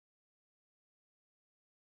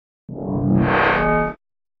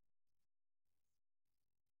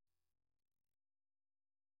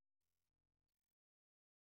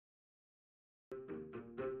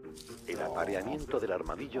El apareamiento del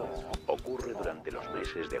armadillo ocurre durante los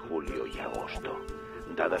meses de julio y agosto.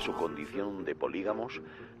 Dada su condición de polígamos,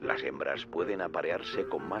 las hembras pueden aparearse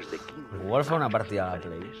con más de 15 Igual fa una partida a la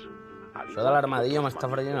Playz. Això de l'armadillo m'està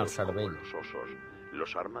freient el cervell.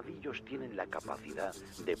 Los armadillos tienen la capacidad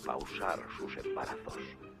de pausar sus embarazos.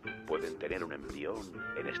 Pueden tener un embrión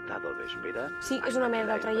en estado de espera. Sí, és una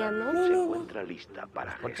merda el traiet, no? Se encuentra lista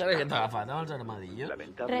para Pots saber què t'ha agafat amb els armadillos?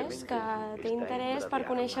 Res, que té interès per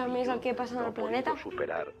conèixer més el que passa en el planeta.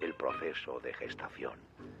 Superar el proceso de gestación.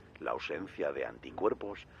 La ausencia de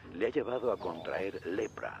anticuerpos le ha llevado a contraer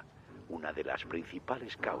lepra, una de las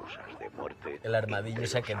principales causas de muerte. El armadillo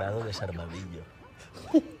se ha quedado desarmadillo.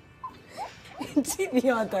 Ets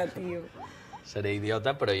idiota, tio. Seré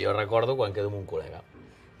idiota, però jo recordo quan quedo amb un col·lega.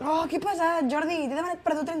 Oh, que pesat, Jordi. T'he demanat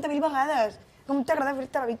perdó 30.000 vegades. Com t'agrada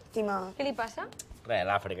fer-te la víctima. Què li passa? Res,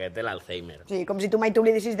 l'Àfrica, té l'Alzheimer. Sí, com si tu mai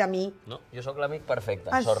t'oblidessis de mi. No, jo sóc l'amic perfecte,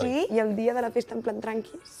 Ah, sorry. sí? I el dia de la festa en plan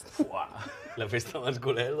tranquis? Uah, la festa amb els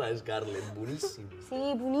col·legues de Scarlett, boníssim. Sí,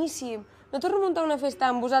 boníssim. No torno a muntar una festa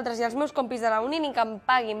amb vosaltres i els meus compis de la uni ni que em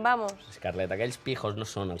paguin, vamos. Scarlett, aquells pijos no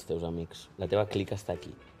són els teus amics. La teva clica està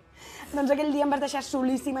aquí. Doncs aquell dia em vas deixar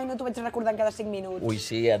solíssima i no t'ho vaig recordar en cada 5 minuts. Ui,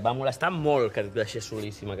 sí, et va molestar molt que et deixés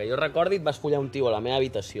solíssima. Que jo recordi et vas follar un tio a la meva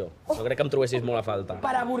habitació. No crec que em trobessis molt a falta.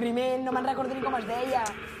 Per avorriment, no me'n recordo ni com es deia.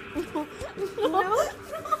 No?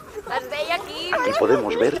 Es deia Quim. Aquí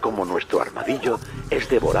podemos ver cómo nuestro armadillo es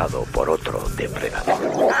devorado por otro depredador.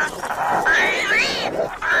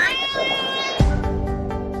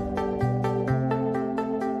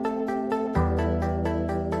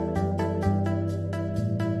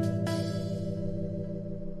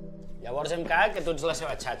 Llavors hem quedat que tu ets la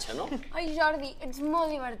seva xatxa, no? Ai, Jordi, ets molt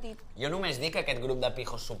divertit. Jo només dic que aquest grup de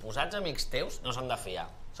pijos suposats amics teus no s'han de fiar.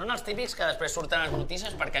 Són els típics que després surten a les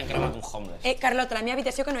notícies perquè han cremat un homeless. Carlota, a la meva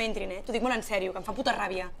habitació que no entrin, T'ho dic molt en sèrio, que em fa puta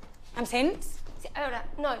ràbia. Em sents? Sí, a veure,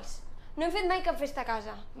 nois, no hem fet mai cap festa a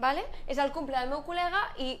casa, vale? És el cumple del meu col·lega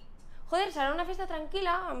i, joder, serà una festa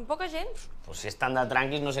tranquil·la, amb poca gent. Pues si estan de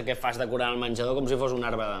tranquis, no sé què fas decorant el menjador com si fos un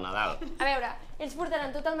arbre de Nadal. A veure, ells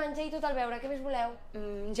portaran tot el menjar i tot el beure, què més voleu?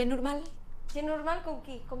 Gent normal? Gent normal com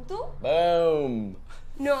qui? Com tu? Boom!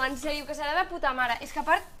 No, en sèrio, que serà de puta mare. És que a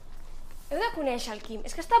part, heu de conèixer el Quim.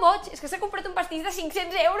 És que està boig, és que s'ha comprat un pastís de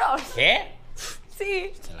 500 euros. Què?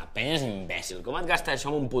 Sí. La penya és imbècil. Com et gastes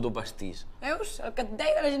això amb un puto pastís? Veus? El que et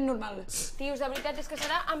deia de la gent normal. Tios, de veritat, és que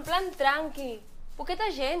serà en plan tranqui.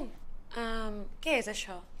 Poqueta gent. Què és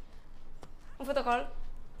això? Un fotocol.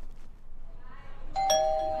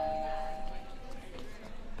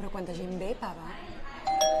 Però quanta gent ve, pava?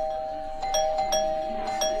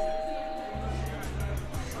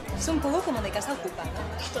 Es un poco como de casa ocupada.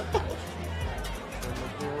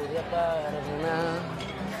 Podia perdonar,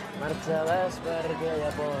 marxaves perquè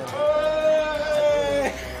ja pots.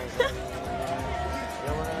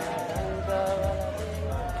 Jo m'arrencava la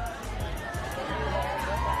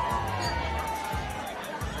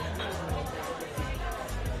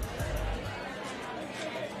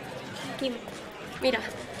Quim, mira,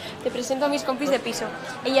 te presento a mis compis de piso.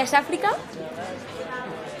 Ella es África.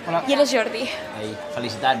 Hola. Y él es Jordi. Ahí,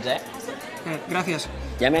 felicitats, Gracias.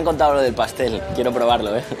 Ya me han contado lo del pastel. Quiero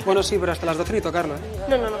probarlo, Bueno, sí, pero hasta las 12 ni tocarlo,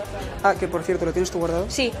 No, no, no. Ah, que por cierto, ¿lo tienes tú guardado?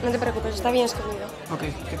 Sí, no te preocupes, está bien escondido. Ok,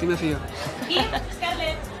 que ti me fío. Quim,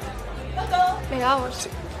 Scarlett, Toto. Venga, vamos. Sí.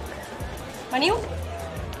 Veniu?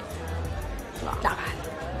 Va.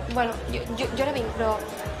 Bueno, jo ara vinc, però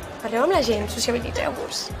parleu amb la gent,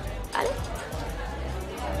 sociabilitzeu-vos, vale?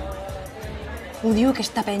 Odio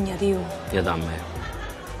aquesta penya, tio. Jo també.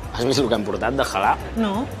 Has vist el que hem portat de halà?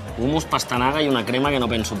 No. Hummus, pastanaga i una crema que no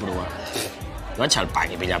penso provar. Jo vaig al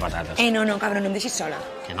pack i pillar patates. No, cabrón, no em deixis sola.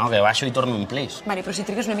 Que no, que baixo i torno en Playz. Vale, però si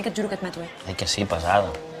trigues una mica et juro que et mato, Ai, que sí,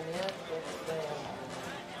 pesada.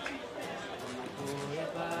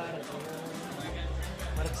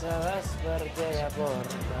 Marxaves perquè ja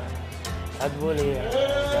porta et volia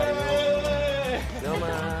no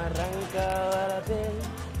m'arrencava la pell.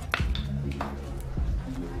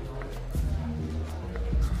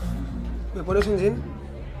 ¿Me pones un gin?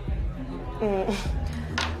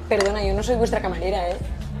 Perdona, yo no soy vuestra camarera,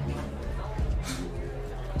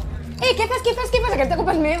 ¿Qué fas? Aquesta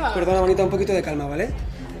copa es meva. Perdona, bonita, un poquito de calma, ¿vale?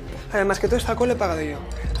 Además que todo este alcohol lo he pagado yo.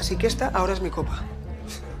 Así que esta ahora es mi copa.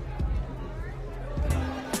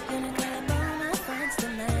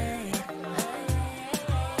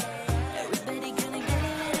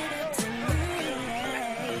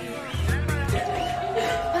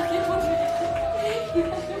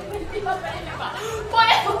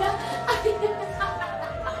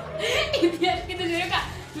 Y tía, es que te digo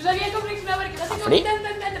que no sabía cómo reaccionar porque no sé cómo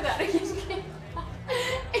intentar.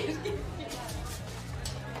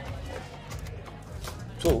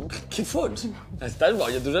 Què fots? Estàs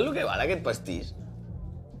boja? Tu saps el que val aquest pastís?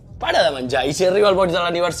 Para de menjar, i si arriba el boig de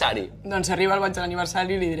l'aniversari? Doncs si arriba el boig de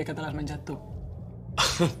l'aniversari li diré que te l'has menjat tu.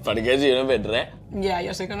 Per què si jo no he fet res?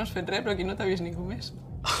 Ja sé que no has fet res, però aquí no t'ha vist ningú més.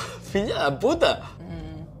 Filla de puta!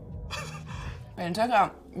 Pensa que,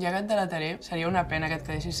 ja que et delataré, seria una pena que et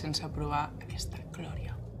quedessis sense provar aquesta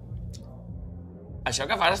glòria. Això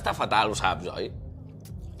que fas està fatal, ho saps, oi?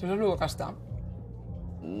 Tu saps el que està?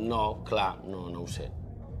 No, clar, no ho sé.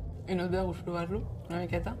 I no et ve de gust provar-lo? Una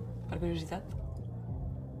miqueta? Per curiositat?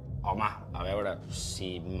 Home, a veure,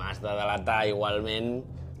 si m'has de delatar igualment...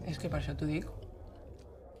 És que per això t'ho dic.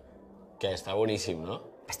 Que està boníssim, no?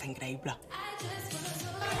 Està increïble.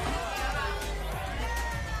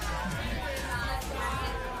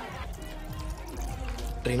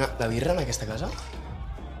 Reina, la birra en aquesta casa?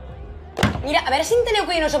 Mira, a veure si enteneu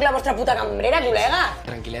que jo no sóc la vostra puta cambrera, col·lega.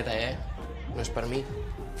 Tranquil·leta, No és per mi.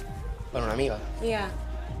 Per una amiga. Ja.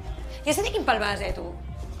 Ja sé de quin pal vas, tu.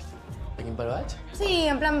 De quin pal vaig? Sí,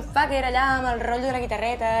 en plan fucker, allà amb el rotllo de la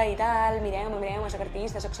guitarreta i tal. Mireu, soc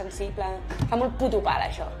artista, soc sensible... Fa molt puto pal,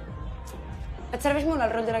 això. Et serveix molt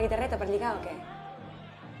el rotllo de la guitarreta per lligar o què?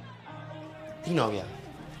 Tinc nòvia.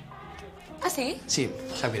 Ah, sí? Sí,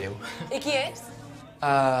 sap greu. I qui és?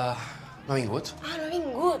 No ha vingut. Ah, no ha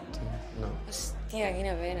vingut. No. Hòstia,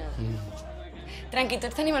 quina pena. Tranqui,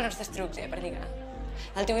 tots tenim els nostres trucs, per lligar.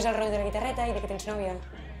 El teu és el rotllo de la guitarreta i de que tens nòvia.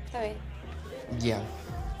 Està bé. Ja.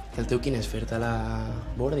 I el teu quin és? Fer-te la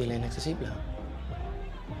borda i la inaccessible?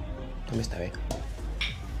 També està bé.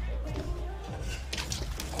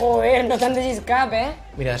 Joder, no te'n deixis cap,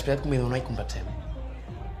 Mira, després et convido a una i compensem.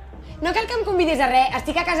 No cal que em convidis a res,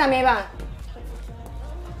 estic a casa meva.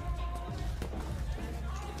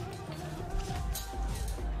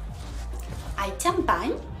 ¿Hay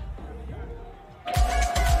champán?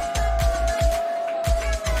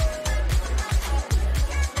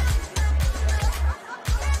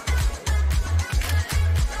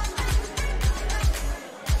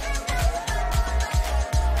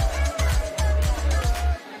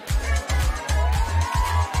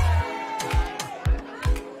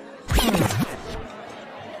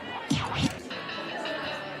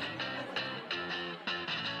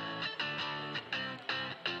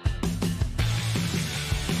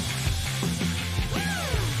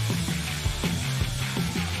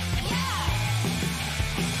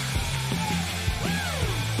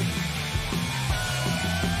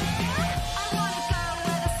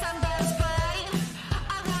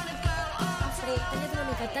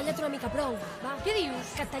 Talla't una mica prou, va. Què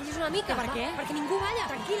dius? Que et tallis una mica. Per què? Perquè ningú balla.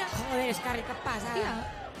 Tranquil·la. Joder, Scarlett, què et passa? Tia.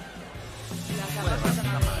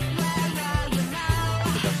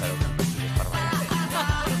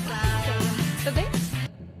 Tot bé?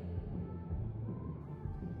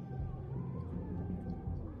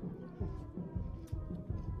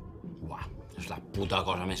 Buah, és la puta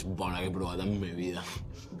cosa més bona que he provat en la meva vida.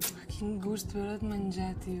 Quin gust veure't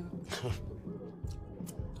menjar, tio.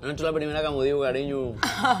 No ets la primera que m'ho diu, carinyo.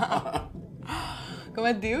 Com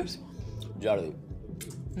et dius? Jordi.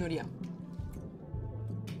 Núria.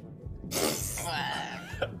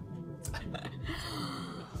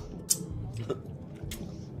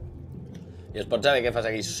 I es pot saber què fas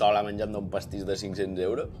aquí sola menjant un pastís de 500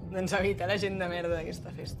 euros? Doncs evita la gent de merda d'aquesta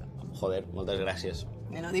festa. Joder, moltes gràcies.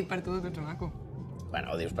 Ja no ho dic per tu, tu ets un maco. Bueno,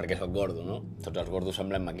 ho dius perquè sóc gordo, no? Tots els gordos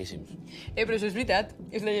semblen maquíssims. Però això és veritat.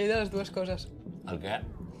 És la llei de les dues coses. El què?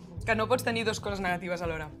 Que no pots tenir dues coses negatives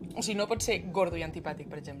alhora. O sigui, no pots ser gordo i antipàtic,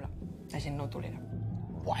 per exemple. La gent no ho tolera.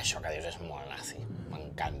 Buah, això que dius és molt nazi.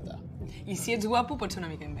 M'encanta. I si ets guapo, pots ser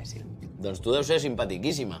una mica imbècil. Doncs tu deus ser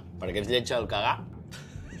simpatiquíssima, perquè ets lletja al cagar.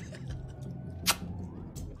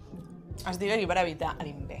 Es diu per evitar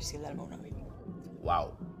l'imbècil del meu nòvio.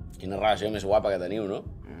 Uau, quina relació més guapa que teniu, no?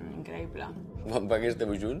 Increïble. Quan fa que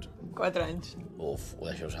esteu junts? 4 anys. Uf, ho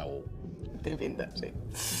deixeu segur. Té pinta, sí.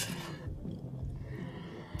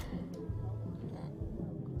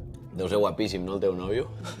 Deu ser guapíssim, no, el teu nòvio?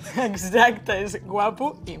 Exacte, és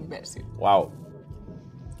guapo i imbècil. Uau.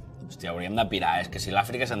 Hòstia, hauríem de pirar, és que si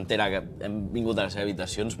l'Àfrica s'entera que hem vingut a la seva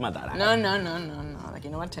habitació ens matarà. No, d'aquí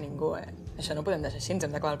no marxa ningú, Això no podem deixar així, ens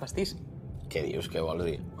hem d'acabar el pastís. Què dius? Què vols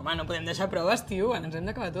dir? Home, no podem deixar proves, tio, ens hem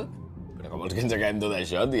d'acabar tot. Però com vols que ens acabem tot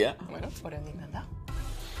això, tia? Bueno, ho haurem d'intentar.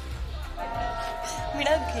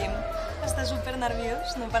 Mira el Quim. Està super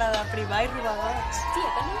nerviós, no para de privar i robar gots. Tia,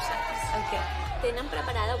 que no ho saps? El què? Tenen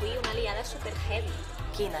preparada avui una aliada super heavy.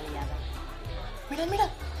 Quina aliada? Mira, mira.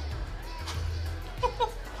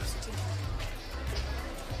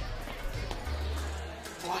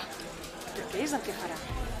 Uah, però què és el que farà?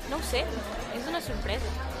 No ho sé, és una sorpresa.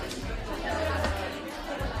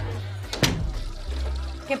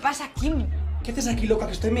 Què passa, Quim? ¿Qué haces aquí, loca?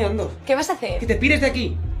 Que estoy meando. ¿Qué vas a hacer? Que te pires de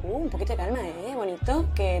aquí. Un poquito de calma, bonito.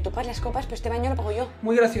 Que tú pagas las copas, pero este baño lo pago yo.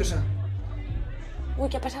 Muy graciosa. Uy,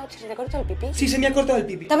 ¿qué ha pasado? ¿Se te ha cortado el pipí? Sí, se me ha cortado el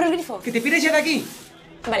pipi. ¿Te abro el grifo? ¡Que te pires ya de aquí!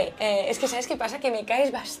 Vale, es que ¿sabes qué pasa? Que me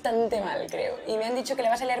caes bastante mal, creo. Y me han dicho que le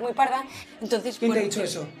vas a liar muy parda, entonces... ¿Quién te ha dicho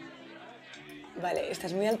eso? Vale,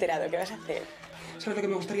 estás muy alterado. ¿Qué vas a hacer? ¿Sabes lo que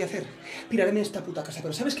me gustaría hacer? Pirarme en esta puta casa.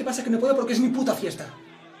 Pero ¿sabes qué pasa? Que no puedo porque es mi puta fiesta.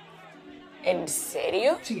 ¿En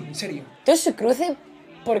serio? Sí, en serio. Todo se cruce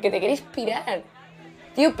porque te queréis pirar.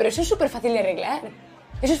 Tío, pero eso es súper fácil de arreglar.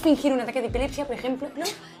 Eso es fingir un ataque de epilepsia, por ejemplo, ¿no?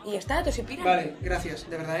 Y ya está, todo se pira. Vale, gracias.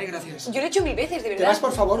 De verdad, gracias. Yo lo he hecho 1000 veces, de verdad. ¿Te vas,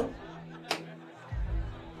 por favor?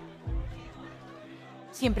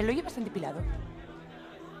 Siempre lo llevas tan depilado.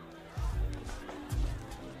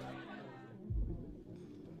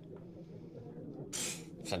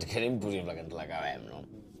 Saps que era impossible que ens l'acabem, no?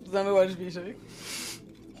 Tu també ho has vist, oi?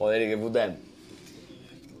 Joder, i què fotem?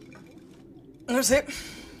 No sé.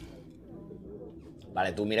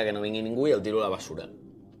 Vale, tu mira que no vingui ningú i el tiro a la basura.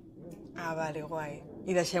 Ah, vale, guai.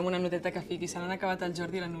 I deixem una noteta que fiqui. Se l'han acabat el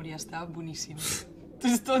Jordi i la Núria. Està boníssim. Tu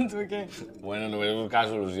ets tonto o què? Bueno, només buscar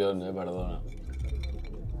solucions, perdona.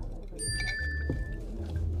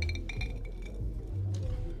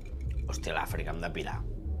 Hòstia, l'Àfrica, hem de pirar.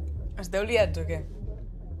 Esteu liats o què?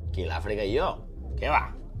 Qui, l'Àfrica i jo? Què va?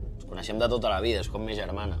 Ens coneixem de tota la vida, és com mi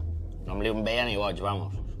germana. No em li veia ni boig,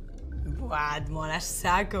 vamos. Buah, et mola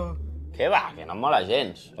saco. Què va? Que no em mola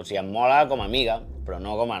gens. O sigui, em mola com a amiga, però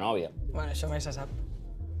no com a nòvia. Bueno, això mai se sap.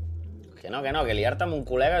 Que no, que liar-te amb un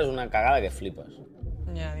col·lega és una cagada que flipes.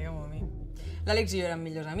 Ja, digue-m'ho a mi. L'Àlex i jo érem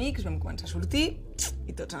millors amics, vam començar a sortir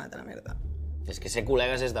i tots han anat a la merda. És que ser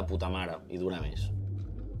col·legues és de puta mare i dura més.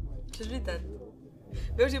 Això és veritat.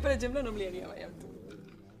 Veus, jo, per exemple, no em liaria mai amb tu.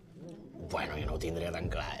 Bueno, jo no ho tindria tan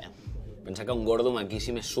clar, Pensa que un gordo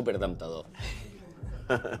maquíssim és supertemptador.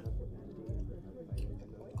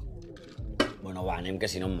 Bueno, va, anem que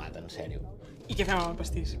si no em mata, en sèrio. I què fem amb el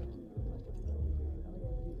pastís?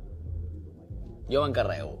 Jo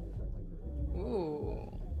m'encarrego.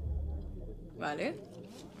 Vale.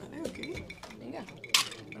 Vale, ok. Vinga,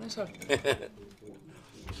 bona sort.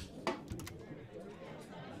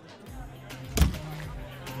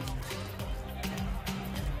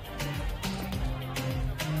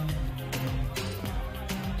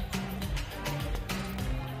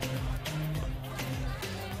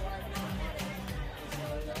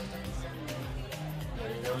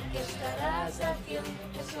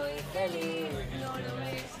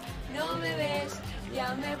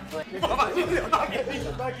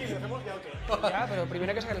 Ya, pero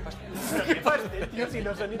primero hay que sacar el pastel. ¿Qué pastel, tío? Si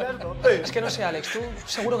no son ni las 12. Es que no sé, Alex, ¿tú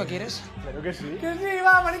seguro que quieres? Claro que sí. ¡Que sí,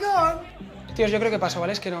 va, maricón! Tíos, yo creo que paso,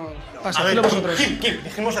 ¿vale? Es que no... Paso, A ver, hazlo vosotros. Kim,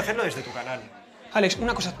 dejemos de hacerlo desde tu canal. Alex,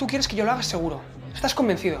 una cosa, tú quieres que yo lo haga seguro. ¿Estás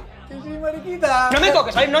convencido? ¡Que sí, mariquita! ¡No me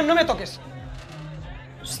toques, ¿vale? No me toques.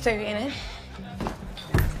 Estoy bien,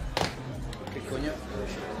 ¿Qué coño?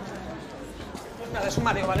 Nada, es un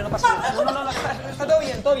mareo, ¿vale? No pasa nada. No, está todo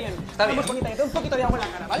bien, todo bien. Está bien. Vamos, bonita, que tengo un poquito de agua en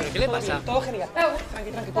la cara, ¿vale? ¿Pero qué le Todo pasa? bien, todo genial.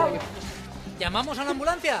 Tranqui, todo bien. ¿Llamamos a la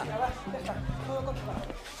ambulancia? Ya está, todo controlado.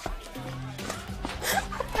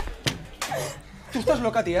 Tú estás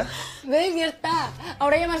loca, tía. ¿Ves? Ya está.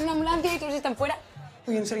 Ahora llamas a una ambulancia y todos están fuera.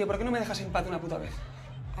 Oye, en serio, ¿por qué no me dejas en paz una puta vez?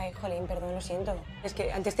 Ay, jolín, perdón, lo siento. Es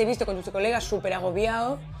que antes te he visto con tu colega súper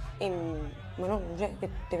agobiado y, bueno, no sé, que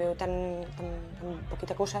te veo tan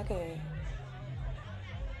poquita cosa que...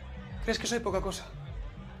 ¿Crees que soy poca cosa?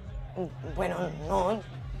 Bueno, no.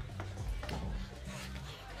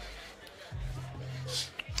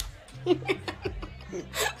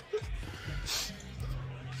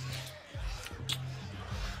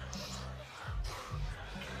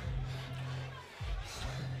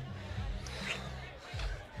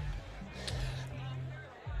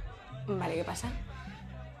 Vale, ¿qué pasa?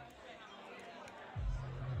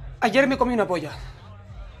 Ayer me comí una polla.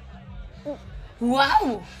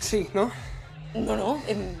 ¡Guau! Sí, ¿no? No.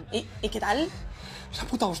 ¿Y qué tal? Esa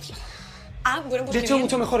puta hostia. Ah, bueno, pues De qué hecho, bien.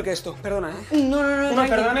 mucho mejor que esto. Perdona, ¿eh? No, tranqui.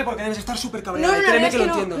 Perdóname porque debes estar súper cabreada. No, Créeme es que lo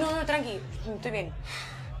no, entiendo. No, tranqui. Estoy bien.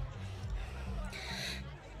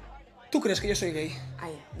 ¿Tú crees que yo soy gay?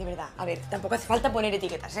 Ay, de verdad. A ver, tampoco hace falta poner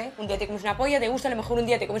etiquetas, ¿eh? Un día te comes una polla, te gusta, a lo mejor un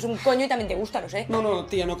día te comes un coño y también te gusta, lo sé. No,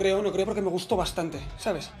 tía, no creo porque me gustó bastante,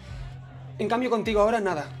 ¿sabes? En cambio, contigo ahora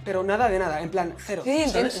nada, pero nada de nada, en plan, cero. Sí,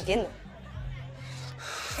 ¿sabes? entiendo.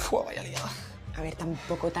 Fua, vaya liada. A ver,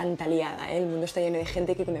 tampoco tanta liada, ¿eh? El mundo está lleno de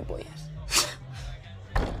gente que come pollas.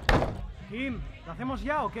 Kim, ¿lo hacemos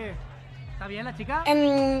ya o qué? ¿Está bien la chica?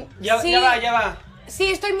 Ya va. Sí,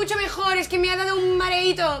 estoy mucho mejor, es que me ha dado un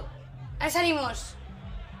mareíto. Salimos.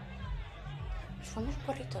 ¿Nos fumamos un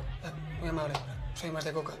porrito? Muy amable, soy más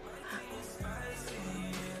de coca.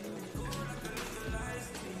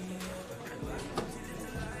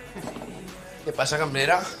 Què passa,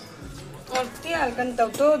 cambrera? Hòstia, el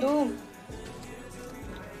cantautor, tu.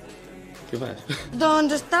 Què fas?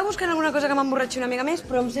 Doncs estava buscant alguna cosa que m'emborratxi una mica més,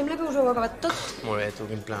 però em sembla que us ho heu acabat tot. Molt bé, tu,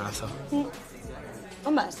 quin planazo.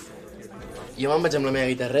 On vas? Jo me'n vaig amb la meva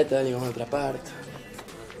guitarreta, lligo a una altra part.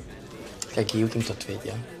 Que aquí ho tinc tot fet,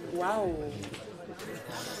 ja. Uau.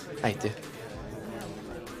 Ai, té.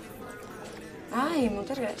 Ai,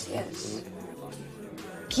 moltes gràcies.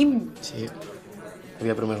 Quim. Sí.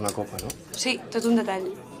 Havia promès una copa, no? Sí, tot un detall.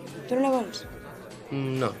 Tu no la vols?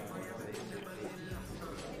 No.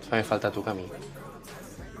 Fa més falta tu que a mi.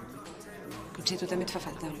 Potser tu també et fa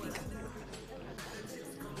falta una mica.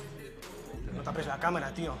 No tapes la cámara,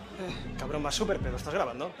 tío. Cabrón, vas súper pedo. ¿Estás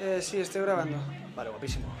grabando? Sí, estoy grabando. Vale,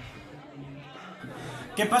 guapísimo.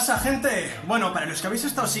 ¿Qué pasa, gente? Bueno, para los que habéis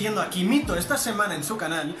estado siguiendo a Quimito esta semana en su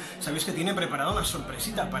canal, sabéis que tiene preparada una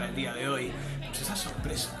sorpresita para el día de hoy. Pues esa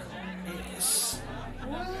sorpresa es...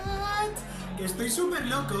 ¿What? Que estoy súper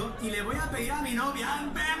loco y le voy a pedir a mi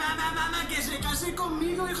novia que se case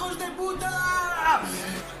conmigo, hijos de puta!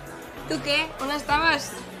 Tu què? On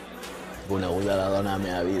estaves? Coneguda la dona de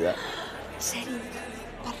la meva vida. En sèrio?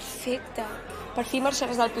 Perfecte. Per fi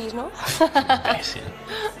marxaràs del pis, no? Sí.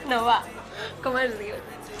 No, va. Com es diu?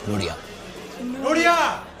 Núria. ¡Nuria!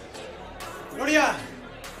 ¡Nuria!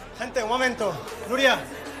 Gente, un momento. ¡Nuria!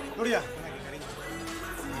 ¡Nuria! Ven aquí, cariño.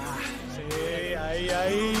 Sí,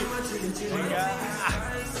 ahí. Venga.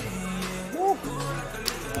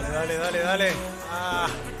 Dale.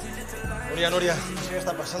 Nuria. No sé qué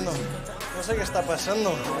está pasando. No sé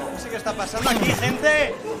qué está pasando aquí,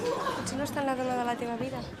 gente. Potser no està en la dona de la teva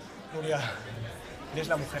vida. Nuria, eres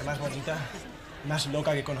la mujer más bonita, más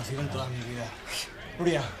loca que he conocido en toda mi vida.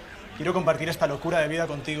 Nuria, quiero compartir esta locura de vida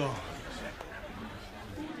contigo.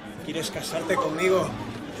 ¿Quieres casarte conmigo?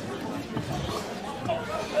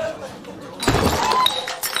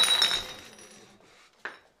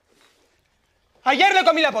 Ayer le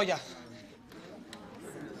comí la polla.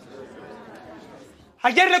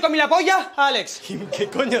 Ayer le comí la polla a Alex. ¿Qué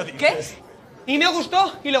coño dices? ¿Qué? Y me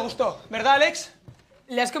gustó y le gustó. ¿Verdad, Alex?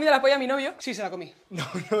 ¿Le has comido la polla a mi novio? Sí, se la comí. No,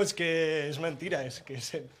 es que es mentira, es que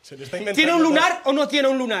se le está inventando. ¿Tiene un lunar o no tiene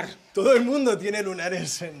un lunar? Todo el mundo tiene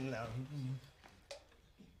lunares en la...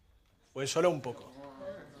 Pues solo un poco.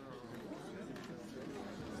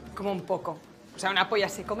 Como un poco. O sea, ¿una polla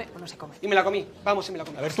se come o no se come? Y me la comí. Vamos, y me la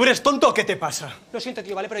comí. A ver, ¿tú eres tonto o qué te pasa? Lo siento,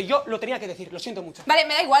 tío, ¿vale? Pero yo lo tenía que decir. Lo siento mucho. Vale,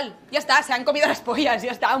 me da igual. Ya está, se han comido las pollas.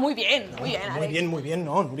 Ya está, muy bien, Alex. Muy bien,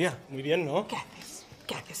 no, Nuria. Muy bien, ¿no? ¿Qué haces?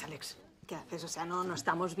 ¿Qué haces, Alex? ¿Qué haces? O sea, no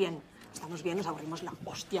estamos bien. Estamos bien, nos aburrimos la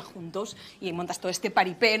hostia juntos y montas todo este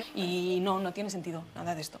paripé y no tiene sentido.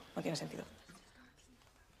 Nada de esto, no tiene sentido.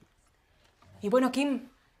 Y bueno, Quim,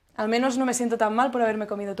 al menos no me siento tan mal por haberme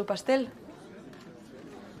comido tu pastel.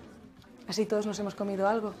 Así todos nos hemos comido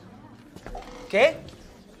algo. ¿Qué?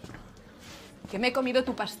 Que me he comido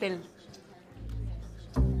tu pastel.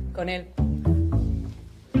 Con él.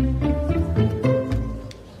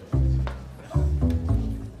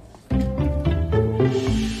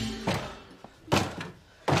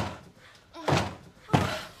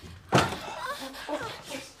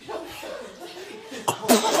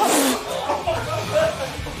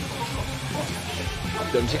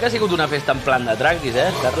 Doncs sí que ha sigut una festa en plan de tranquis,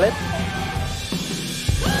 Scarlett?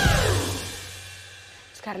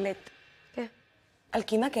 Scarlett, Què? el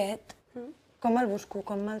Quim aquest, com el busco,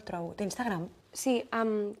 com me'l trobo? Té Instagram? Sí,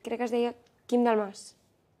 crec que es deia Quim del Mas.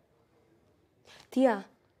 Tia,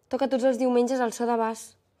 toca tots els diumenges al so de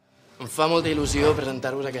Bas. Em fa molta il·lusió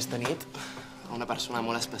presentar-vos aquesta nit a una persona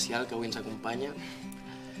molt especial que avui ens acompanya,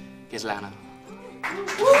 que és l'Anna.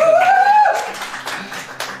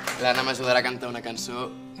 L'Anna m'ajudarà a cantar una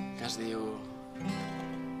cançó que es diu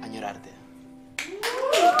Añorarte.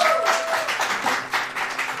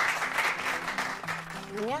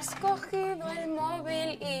 Me has cogido el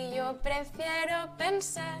móvil y yo prefiero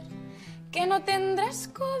pensar que no tendrás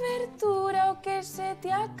cobertura o que se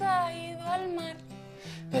te ha caído al mar.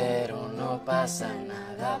 Pero no pasa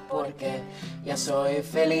nada porque ya soy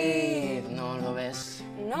feliz, ¿no lo ves?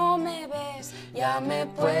 No me ves, Ya me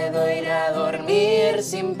puedo ir a dormir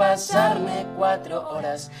sin pasarme 4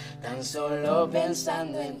 horas tan solo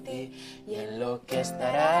pensando en ti y en lo que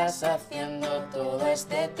estarás haciendo todo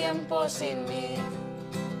este tiempo sin mí.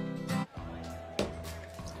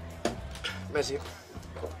 Messi.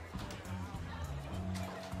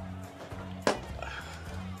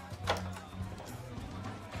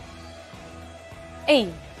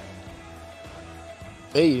 Ei!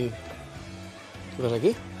 Ei, què fas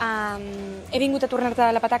aquí? He vingut a tornar-te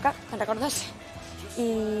la pataca, te'n recordes? I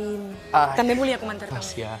també volia comentar-te.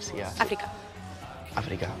 Àsia. Àfrica.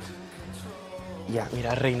 Àfrica. Ja,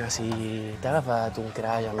 mira, reina, si t'ha agafat un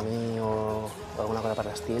crash amb mi o alguna cosa per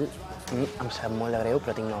l'estil, em sap molt de greu,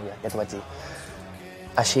 però tinc nòvia, ja t'ho vaig dir.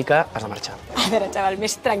 Així que has de marxar. A veure, xaval,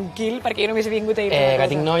 més tranquil, perquè jo només he vingut a dir una cosa. Que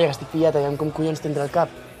tinc nòvia, que estic pillat, aviam com collons t'entra al cap.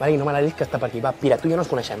 Va, no me l'ha dit que està per aquí. Va, pira, tu i jo no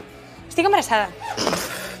ens coneixem. Estic embarassada.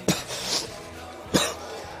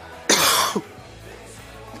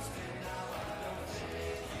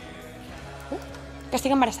 Que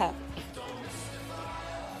estic embarassada.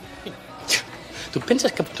 Tu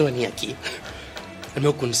penses que pots venir aquí, al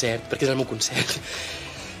meu concert, perquè és el meu concert,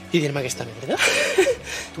 i dir-me aquesta merda?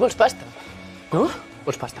 Tu vols pasta? No?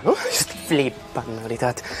 Vols pasta, no? Estic flipant, de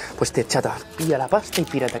veritat. Doncs té, xata, pilla la pasta i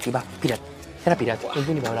pira't aquí, va, pira't. Era pirat, no et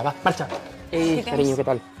vull ni veure, va, marxa. Ei, carinyo, què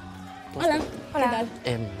tal? Hola, què tal?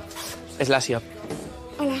 És l'Àsia.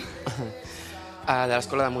 Hola. De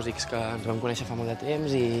l'escola de músics, que ens vam conèixer fa molt de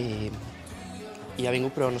temps i ha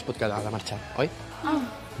vingut però no es pot quedar, ha de marxar, oi?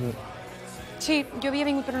 Sí, jo havia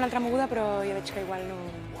vingut per una altra moguda, però ja veig que igual no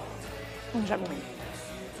és el moment.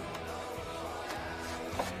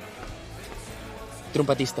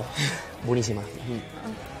 Trompetista. Boníssima.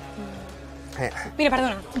 Mira,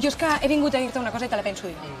 perdona, jo és que he vingut a dir-te una cosa i te la penso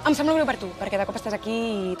dir. Em sembla greu per tu, perquè de cop estàs aquí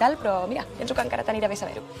i tal, però mira, penso que encara t'anirà bé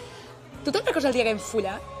saber-ho. Tu te'n recordes el dia que vam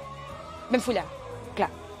follar? Vam follar.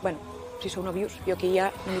 Clar, bueno, si sou novios, jo aquí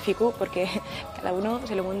ja no m'hi fico, perquè cada uno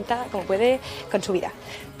se lo monta como puede con su vida.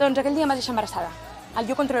 Doncs aquell dia em vas deixar embarassada. El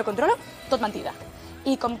jo controlo, tot mentida.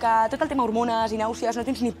 I com que tot el tema hormones i nàusees no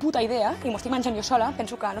tens ni puta idea, i m'ho estic menjant jo sola,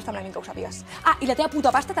 penso que no està malament que ho sàpigues. Ah, i la teva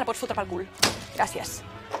puta pasta te la pots fotre pel cul. Gràcies.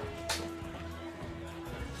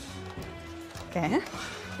 Què?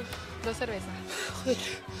 2 cervezas. Joder.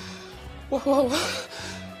 Guau.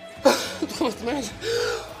 Tu com estàs?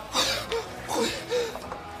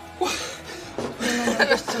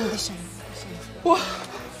 No, deixa'm.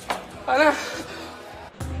 Anna!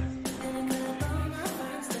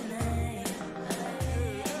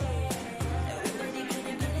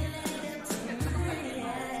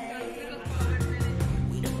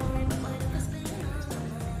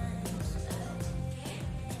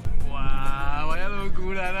 Vaya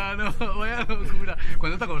locura, Nano, vaya locura.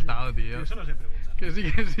 ¿Cuánto te ha costado, tío? Eso no se pregunta. Que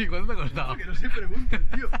sí, ¿cuánto te ha costado? Que no se pregunta,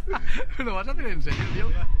 tío. ¿Lo vas a hacer en serio, tío?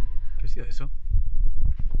 ¿Qué ha sido eso?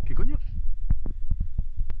 ¿Qué coño?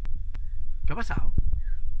 ¿Qué ha pasado?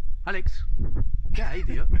 Alex, ¿qué hay,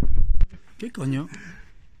 tío? ¿Qué coño?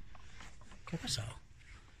 ¿Qué ha pasado?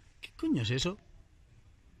 ¿Qué coño es eso?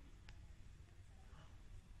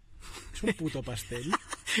 Es un puto pastel.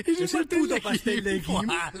 Es el puto pastel de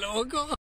Quim. ¡Loco!